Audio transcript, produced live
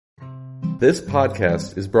This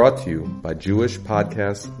podcast is brought to you by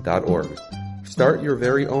JewishPodcasts.org. Start your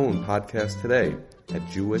very own podcast today at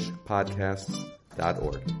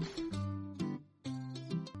JewishPodcasts.org.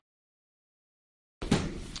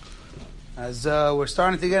 As we're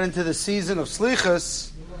starting to get into the season of Slichos,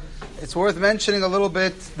 it's worth mentioning a little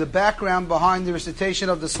bit the background behind the recitation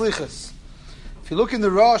of the Slichos. If you look in the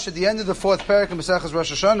Rosh at the end of the fourth parak in Maseches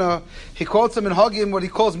Rosh Hashanah, he quotes them in Hagim what he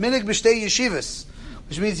calls Minig B'Shtei Yeshivas,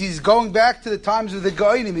 which means he's going back to the times of the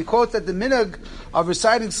Goinim. He quotes that the Minig of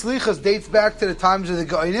reciting Slichos dates back to the times of the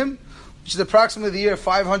Goinim, which is approximately the year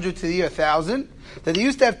 500 to the year 1000. That they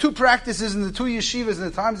used to have two practices in the two yeshivas in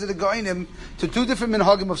the times of the Goinim to two different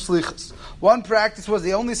minhagim of Slichos. One practice was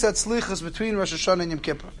they only said Slichos between Rosh Hashanah and Yom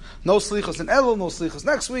Kippur. No Slichos in Elul, no Slichos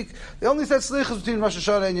next week. They only said Slichos between Rosh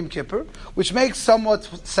Hashanah and Yom Kippur, which makes somewhat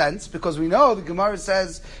sense because we know the Gemara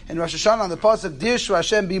says in Rosh Hashanah on the pasuk, Dirshu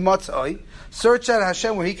Hashem bi Motza'ei, search out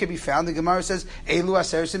Hashem where He can be found. The Gemara says, Elu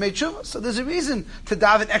Aser Simei Tshuva. So there's a reason to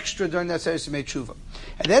daven extra during the Aser Simei Tshuva.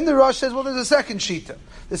 And then the Rosh says, well, there's a second shita.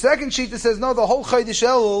 The second shita says, no, the whole Chodesh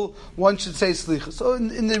Elul, one should say Slichos. So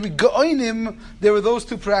in the Goinim, there were those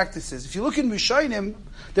two practices. If you look in Rishonim,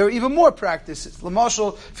 there are even more practices.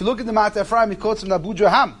 L'mashal, if you look at the Motza'ei Ephraim, he quotes from Abu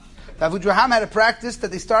Draham. Abu Draham had a practice that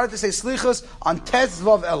they started to say Slichos on Tes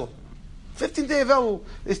Vav Elul. 15th day of Elul,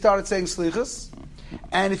 they started saying Slichos.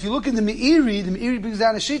 And if you look in the Meiri brings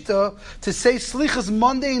down a shita to say Slichos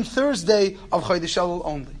Monday and Thursday of Chodesh Elul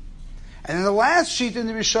only. And then the last shita in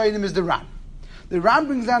the Rishonim is the Ran. The Ran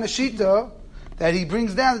brings down a shita that he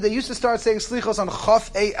brings down that they used to start saying Slichos on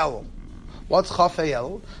Chaf'ei Elul. What's Chaf'ei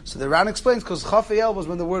Elul? So the Ran explains because Chaf'ei Elul was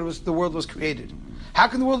when the world was created. How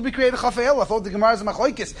can the world be created Chaf'ei Elul? I thought the Gemara is a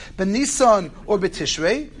machlokes B'Nisan or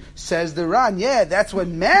B'Tishrei. Says the Ran, yeah, that's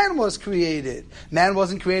when man was created. Man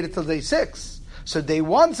wasn't created till day 6. So day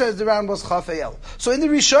 1, says the Ran, was Chaf'ei Elul. So in the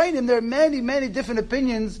Rishonim, there are many, many different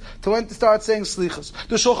opinions to when to start saying Slichos.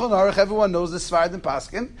 The Shulchan Aruch, everyone knows the Sfarad and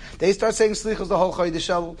Paskin. They start saying Slichos the whole Chodesh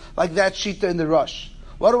Elul, like that Shita in the Rosh.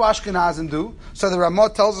 What do Ashkenazim do? So the Ramah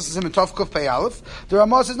tells us in Tov Kuf Pei Aleph. The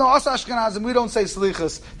Ramah says, no, us Ashkenazim, we don't say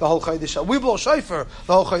Slichos the whole Chodesh Elul. We blow shofar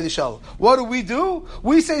the whole Chodesh Elul. What do?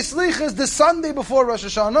 We say Slichos the Sunday before Rosh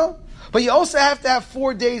Hashanah, but you also have to have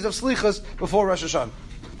 4 days of Slichos before Rosh Hashanah.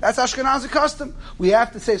 That's Ashkenazi custom. We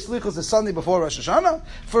have to say Slichos the Sunday before Rosh Hashanah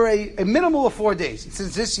for a minimal of 4 days.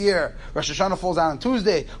 Since this year Rosh Hashanah falls out on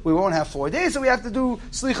Tuesday, we won't have 4 days, so we have to do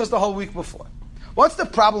Slichos the whole week before. What's the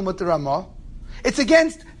problem with the Ramah? It's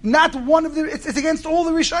against not one of the. It's against all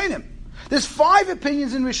the Rishonim. There's 5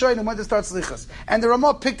 opinions in Rishonim when to start Slichos, and the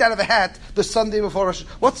Ramah picked out of a hat the Sunday before Rosh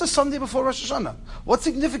Hashanah. What's the Sunday before Rosh Hashanah? What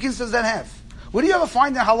significance does that have? Where do you ever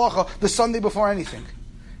find in halacha the Sunday before anything?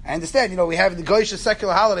 I understand, we have the Goyish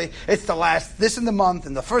secular holiday, it's the last this in the month,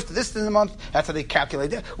 and the first of this in the month, that's how they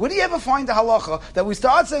calculate it. Where do you ever find the halacha that we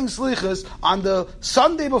start saying Slichos on the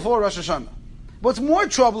Sunday before Rosh Hashanah? What's more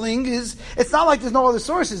troubling is, it's not like there's no other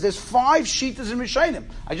sources, there's 5 shitas in Rishonim.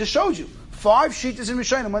 I just showed you. 5 shitas in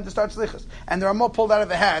Rishonim when to start Slichos. And the Ramah pulled out of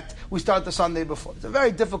a hat, we start the Sunday before. It's a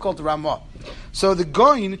very difficult Ramah. So the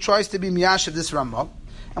Goyin tries to be miyash of this Ramah.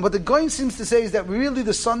 And what the Goyin seems to say is that really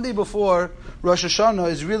the Sunday before Rosh Hashanah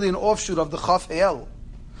is really an offshoot of the Chaf'ei Elul.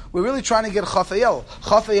 We're really trying to get Chaf'ei Elul.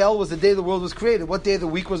 Chaf'ei Elul was the day the world was created. What day of the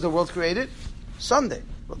week was the world created? Sunday.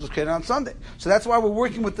 The world was created on Sunday. So that's why we're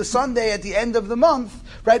working with the Sunday at the end of the month,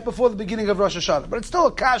 right before the beginning of Rosh Hashanah. But it's still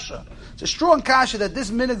a kasha. It's a strong kasha that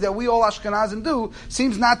this minute that we all Ashkenazim do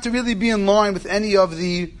seems not to really be in line with any of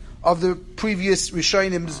the previous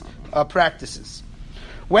Rishonim's practices.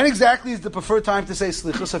 When exactly is the preferred time to say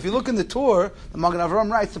Slichos? So if you look in the Torah, the Magen Avraham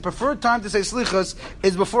writes, the preferred time to say Slichos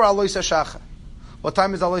is before Alois HaShachar. What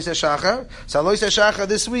time is Alois HaShachar? So Alois HaShachar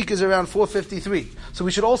this week is around 4:53. So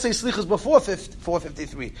we should all say Slichos before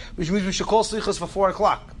 4:53, which means we should call Slichos for 4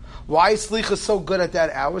 o'clock. Why is Slichos so good at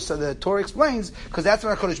that hour? So the Torah explains, because that's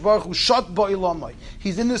when HaKadosh Baruch Hu shot ba'ilamai.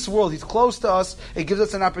 He's in this world, he's close to us, it gives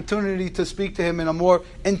us an opportunity to speak to him in a more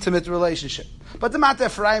intimate relationship. But the Motza'ei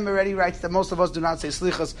Ephraim already writes that most of us do not say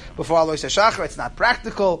Slichos before Alois HaShachar. It's not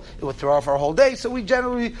practical, it would throw off our whole day, so we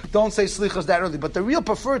generally don't say Slichos that early. But the real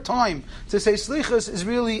preferred time to say Slichos is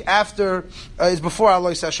really is before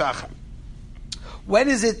Alois HaShachar. When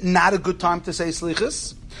is it not a good time to say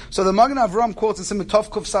Slichos? So the Magen Avraham quotes in Simon Tov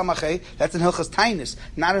Kuf Samachei, that's in Hilchas Tainis,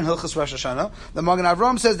 not in Hilchas Rosh Hashanah. The Magen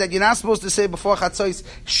Avraham says that you're not supposed to say before Chatzos,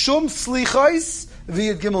 Shum Slichos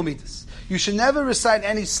v'Yud Gimel Midas. You should never recite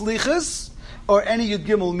any Slichos or any Yud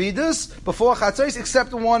Gimel Midas before Chatzos,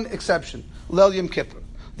 except one exception, Leil Yom Kippur.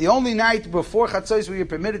 The only night before Chatzos where you're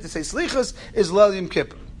permitted to say Slichos is Leil Yom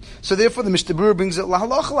Kippur. So therefore the Mishnah Berurah brings it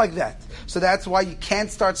lahalacha like that. So that's why you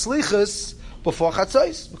can't start Slichos before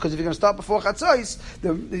Chatzos, because if you're going to start before Chatzos,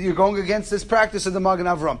 you're going against this practice of the Magen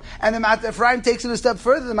Avram. And the Mat Ephraim takes it a step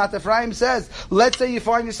further. The Mat Ephraim says, let's say you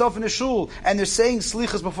find yourself in a shul and they're saying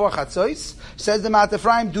Slichos before Chatzos, says the Mat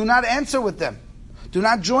Ephraim, do not answer with them. Do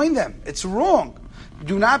not join them. It's wrong.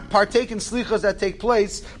 Do not partake in Slichos that take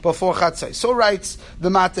place before Chatzos. So writes the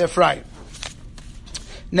Mat Ephraim.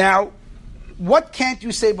 Now, what can't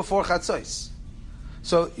you say before Chatzos?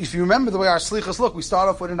 So, if you remember the way our Slichos look, we start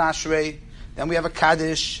off with an Ashrei, then we have a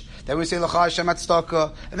Kaddish, then we say L'cha Hashem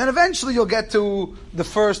Atzdaka, and then eventually you'll get to the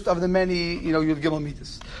first of the many, Yud Gimel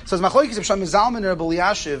Midas. So, as Machlokes of Shlomo Zalman and Rabbi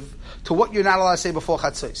Elyashiv, to what you're not allowed to say before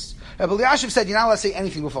Chatzos. Rabbi Elyashiv said you're not allowed to say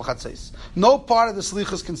anything before Chatzos. No part of the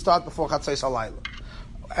Slichos can start before Chatzos Halayla.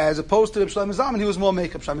 As opposed to Rabbi Shlomo Zalman, he was more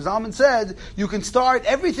makeup. Shlomo Zalman said you can start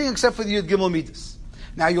everything except for the Yud Gimel Midas.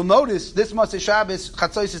 Now you'll notice this Motza'ei Shabbos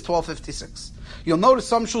Chatzos is 12:56. You'll notice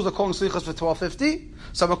some shuls are calling Slichos for 12:50,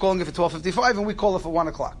 some are calling it for 12:55, and we call it for 1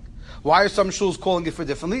 o'clock. Why are some shuls calling it for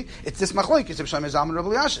differently? It's this machlokes of Shlomo Zalman and Rabbi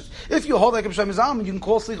Elyashiv. If you hold like Shlomo Zalman, you can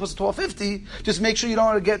call Slichos at 12:50. Just make sure you don't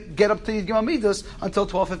want to get up to Yud Gimel Midas until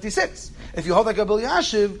 12:56. If you hold like Rabbi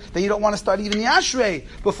Elyashiv, then you don't want to start even the Ashrei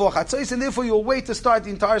before Chatzos, and therefore you'll wait to start the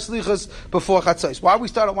entire Slichos before Chatzos. Why we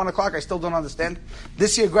start at 1 o'clock, I still don't understand.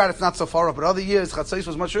 This year, grad, it's not so far up, but other years, Chatzos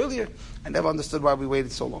was much earlier. I never understood why we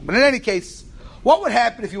waited so long. But in any case, what would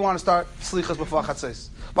happen if you want to start Slichos before Chatzos?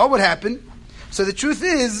 What would happen? So the truth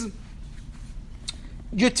is,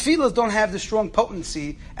 your tefillas don't have the strong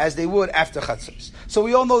potency as they would after Chatzos. So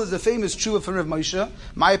we all know there's a famous tshuva from Rav Moshe.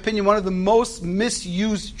 My opinion, one of the most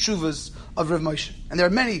misused tshuvas of Rav Moshe. And there are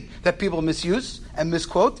many that people misuse and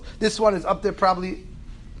misquote. This one is up there probably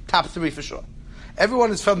top 3 for sure.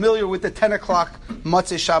 Everyone is familiar with the 10 o'clock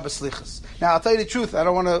Motza'ei Shabbos Slichos. Now I'll tell you the truth, I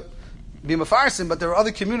don't want to be mefarsim, but there are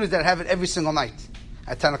other communities that have it every single night.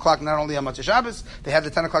 At 10 o'clock, not only on Motza'ei Shabbos, they have the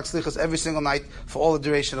 10 o'clock Slichos every single night for all the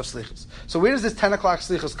duration of Slichos. So where does this 10 o'clock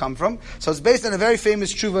Slichos come from? So it's based on a very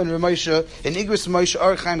famous tshuva in Rav Moshe, in Igros Moshe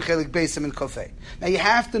Archaim Chelik Beisim in Kofei. Now you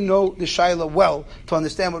have to know the Shaila well to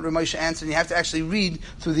understand what Rav Moshe answered, and you have to actually read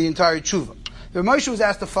through the entire tshuva. Rav Moshe was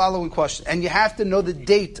asked the following question, and you have to know the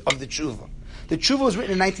date of the tshuva. The tshuva was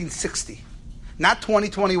written in 1960, not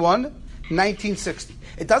 2021, 1960.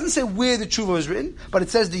 It doesn't say where the tshuva was written, but it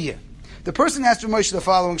says the year. The person asked Rav Moshe the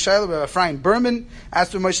following shayla. Rabbi Ephraim Berman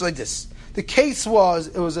asked Rav Moshe like this. The case was,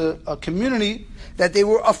 it was a community that they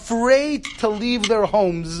were afraid to leave their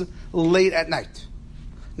homes late at night.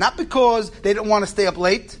 Not because they didn't want to stay up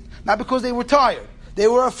late, not because they were tired. They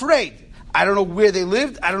were afraid. I don't know where they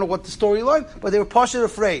lived, I don't know what the storyline, but they were partially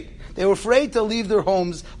afraid. They were afraid to leave their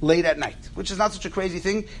homes late at night, which is not such a crazy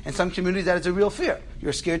thing. In some communities, that is a real fear.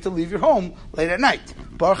 You're scared to leave your home late at night.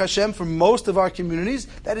 Baruch Hashem, for most of our communities,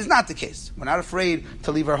 that is not the case. We're not afraid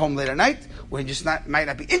to leave our home late at night. We just might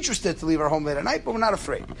not be interested to leave our home late at night, but we're not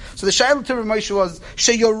afraid. So the shayla to Rav Moshe was,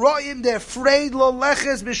 Sheyoroim, they're afraid lo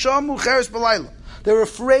leches b'shamu cheres b'layla. They're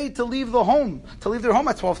afraid to leave their home at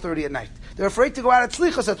 12:30 at night. They're afraid to go out at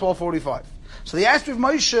Slichos at 12:45. So they asked Rav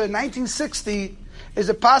Moshe in 1960, is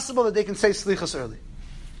it possible that they can say Slichos early?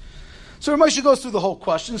 So Rav Moshe goes through the whole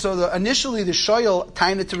question. So initially the Shoyal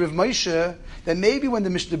tied it to Rav Moshe that maybe when the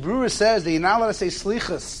Mishnah Berurah says that you're not allowed to say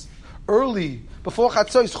Slichos early before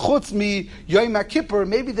Chatzos Chutz mi Yom HaKippur,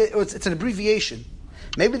 maybe it's an abbreviation.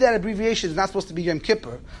 Maybe that abbreviation is not supposed to be Yom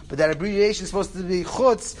Kippur, but that abbreviation is supposed to be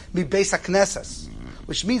Chutz mi Beis HaKnesses,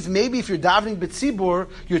 which means maybe if you're davening b'tzibur,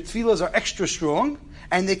 your tefillas are extra strong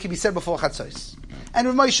and they can be said before Chatzos. And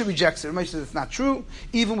Rav Moshe rejects it. Rav Moshe says it's not true.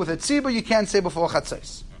 Even with a tzibur, you can't say before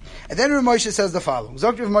Chatzos. And then Rav Moshe says the following.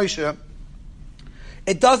 Zok Rav Moshe,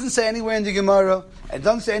 it doesn't say anywhere in the Gemara, it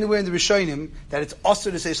doesn't say anywhere in the Rishonim that it's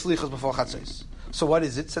also to say Slichos before Chatzos. So what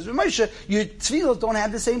is it? Says Rav Moshe, your tefillos don't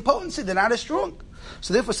have the same potency. They're not as strong.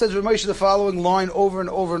 So therefore says Rav Moshe the following line over and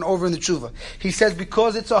over and over in the Tshuva. He says,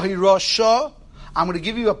 because it's a Hirashah, I'm going to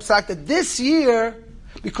give you a psak that this year,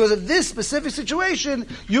 because of this specific situation,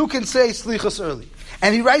 you can say Slichos early.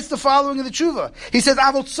 And he writes the following in the Tshuva. He says,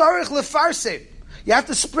 Avol tzarich lefarsim. You have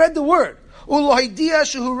to spread the word. Ulohidiyah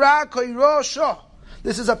shehura koiro shah.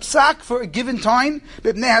 This is a psak for a given time.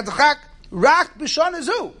 B'bnei hadchak rak b'shana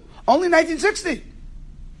zu. Only 1960.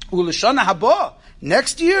 Uleshana haba.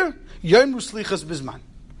 Next year, yom Slichos bizman.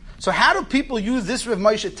 So how do people use this Rav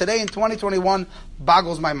Moshe today in 2021?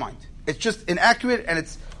 Boggles my mind. It's just inaccurate and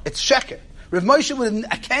it's sheker. Rav Moshe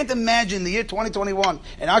I can't imagine the year 2021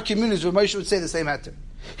 in our communities Rav Moshe would say the same heter.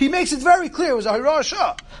 He makes it very clear it was a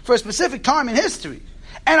Hirashah for a specific time in history.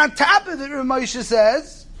 And on top of it, Rav Moshe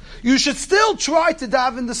says, you should still try to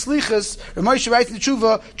daven the Slichos. Rav Moshe writes in the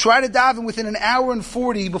Tshuva, try to daven within an hour and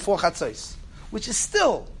 40 before Chatzos, which is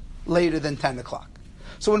still later than 10 o'clock.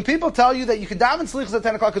 So when people tell you that you can daven Slichos at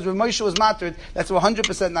 10 o'clock because Rav Moshe was mattered, that's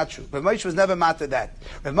 100% not true. Rav Moshe was never mattered that.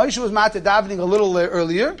 Rav Moshe was mattered davening a little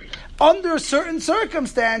earlier under certain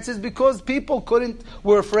circumstances because people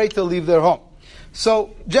were afraid to leave their home.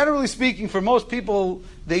 So generally speaking, for most people,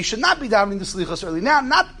 they should not be davening the Slichos early. Now,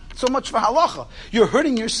 not so much for halacha. You're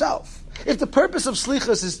hurting yourself. If the purpose of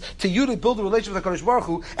Slichos is to you to build a relationship with HaKadosh Baruch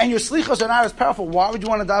Hu, and your Slichos are not as powerful, why would you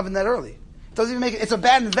want to daven that early? It doesn't even make it. It's a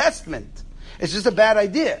bad investment. It's just a bad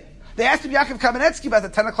idea. They asked him Yaakov Kamenetsky about the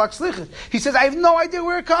 10 o'clock Slichos. He says, I have no idea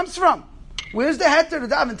where it comes from. Where's the heter to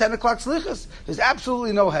daven 10 o'clock Slichos? There's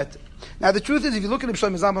absolutely no heter. Now the truth is, if you look at Ibn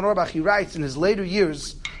Shlomo Zalman Auerbach, he writes in his later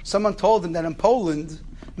years, someone told him that in Poland,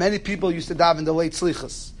 many people used to daven the late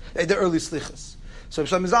Slichos, the early Slichos. So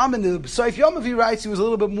Ibn Shlomo Zalman, the Soif Yomov, he writes, he was a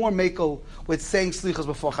little bit more makel with saying Slichos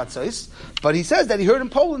before Chatzos, but he says that he heard in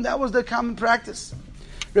Poland that was the common practice.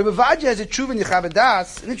 Rebbe Vadya has a tshuva in Yechav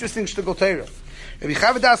Das, an interesting shtickle Torah. Rebbe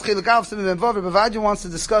Yechav Das Chiluk Aleph Siman Vav, Rebbe Vadya wants to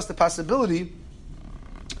discuss the possibility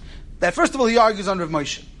that first of all he argues on Rav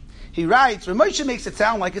Moshe. He writes, Rav Moshe makes it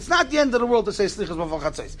sound like it's not the end of the world to say Slichos before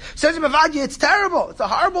Chatzos. Says Rebbe Vadya, it's terrible. It's a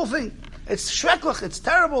horrible thing. It's shreklach. It's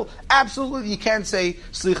terrible. Absolutely, you can't say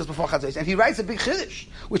Slichos before Chatzos. And he writes a big chiddush,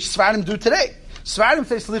 which Svardim do today. Svardim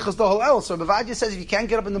say Slichos the whole el. So Rebbe Vadya says if you can't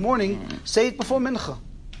get up in the morning, say it before Mincha.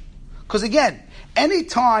 Because again, any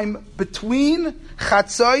time between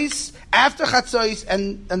Chatzos, after Chatzos,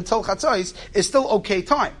 and until Chatzos is still okay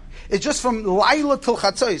time. It's just from Laila till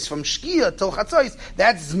Chatzos, from Shkia till Chatzos,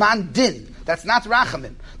 that's Zman Din. That's not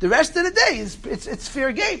Rachamim. The rest of the day it's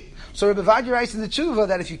fair game. So Rebbe Vadya writes in the Tshuva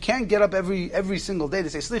that if you can't get up every single day to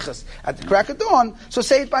say Slichos at the crack of dawn, so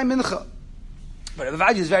say it by Mincha. But Rebbe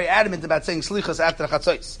Vadya is very adamant about saying Slichos after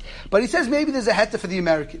Chatzos. But he says maybe there's a heta for the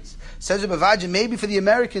Americans. Says Rebbe Vadya, maybe for the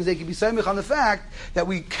Americans they could be samich on the fact that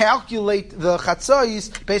we calculate the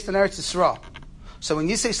Chatzos based on Eretz Yisrael. So when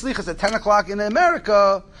you say Slichos at 10 o'clock in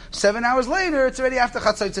America, 7 hours later, it's already after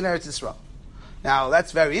Chatzos in Eretz Yisrael. Now,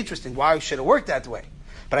 that's very interesting. Why should it work that way?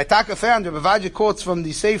 But I talk a found, Rebbe Vadya quotes from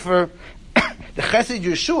the Sefer, the Chesed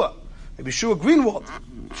Yeshua, Yeshua Greenwald.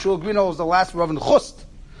 Yeshua Greenwald was the last Rav in Chust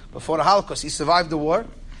before the Holocaust. He survived the war,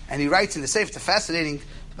 and he writes in the Sefer, it's a fascinating,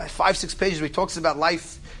 about 5-6 pages where he talks about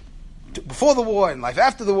life before the war and life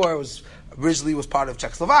after the war. It was originally was part of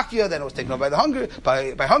Czechoslovakia, then it was taken over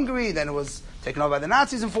by Hungary, then it was taken over by the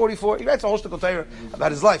Nazis in 1944. He writes a whole shtickle Torah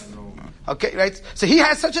about his life. Okay, right? So he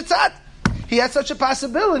has such a tzad. He has such a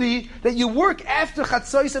possibility that you work after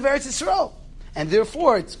Chatzos of Eretz Yisrael. And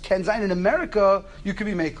therefore, it's Ken Zayin in America, you could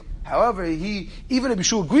be makel. However, even if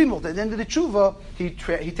Yeshua Greenwald, at the end of the tshuva,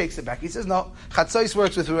 he takes it back. He says, no, Chatzos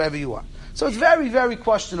works with whoever you want. So it's very, very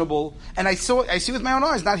questionable. And I see with my own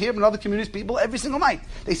eyes, not here, but in other communities, people every single night,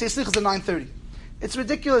 they say Slichos at 9:30. It's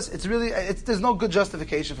ridiculous. It's really, there's no good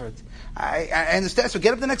justification for it. I understand. So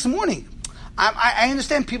get up the next morning. I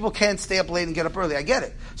understand people can't stay up late and get up early. I get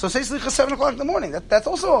it. So say Slichos 7 o'clock in the morning. That's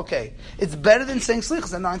also okay. It's better than saying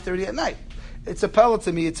Slichos at 9:30 at night. It's a pellet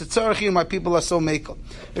to me. It's a tzarechim why people are so makel.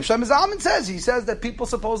 If Shlomo Zalman says that people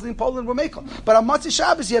supposedly in Poland were makel. But on Motza'ei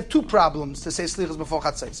Shabbos, you have two problems to say Slichos before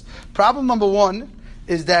Chatzos. Problem number one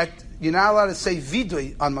is that you're not allowed to say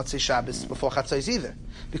vidui on Motza'ei Shabbos before Chatzos either,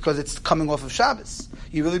 because it's coming off of Shabbos.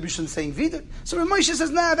 You really shouldn't saying vidui. So Rav Moshe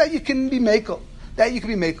says, that you can be makel. That you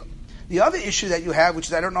can be makel. The other issue that you have, which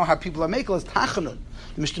is I don't know how people are makel, is tachanun.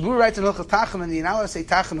 The Mishnah writes in Hilchos Tachanun, you're not allowed to say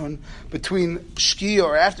tachanun between Shkia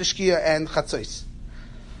or after Shkia and Chatzos.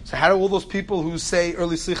 So how do all those people who say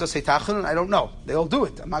early Slichos say tachanun? I don't know. They all do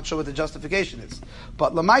it. I'm not sure what the justification is.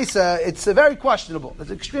 But Lamaisa, it's very questionable.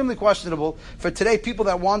 It's extremely questionable for today, people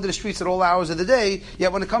that wander the streets at all hours of the day,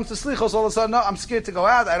 yet when it comes to Slichos, all of a sudden, no, I'm scared to go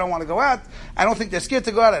out. I don't want to go out. I don't think they're scared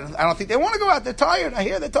to go out. I don't think they want to go out. They're tired. I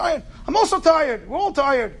hear they're tired. I'm also tired. We're all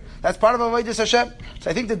tired. That's part of Avodas Hashem.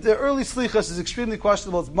 So I think that the early Slichos is extremely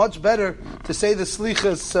questionable. It's much better to say the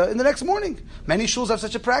Slichos in the next morning. Many shuls have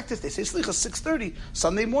such a practice. They say Slichos 6:30,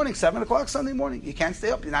 Sunday morning, 7 o'clock Sunday morning. You can't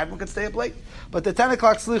stay up. Not everyone can stay up late. But the 10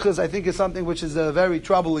 o'clock Slichos, I think, is something which is very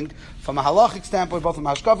troubling from a halachic standpoint, both from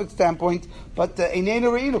a hashkafic standpoint. But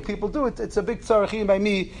Einenu Re'inu, people do it. It's a big tzarechim by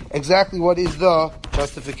me, exactly what is the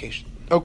justification.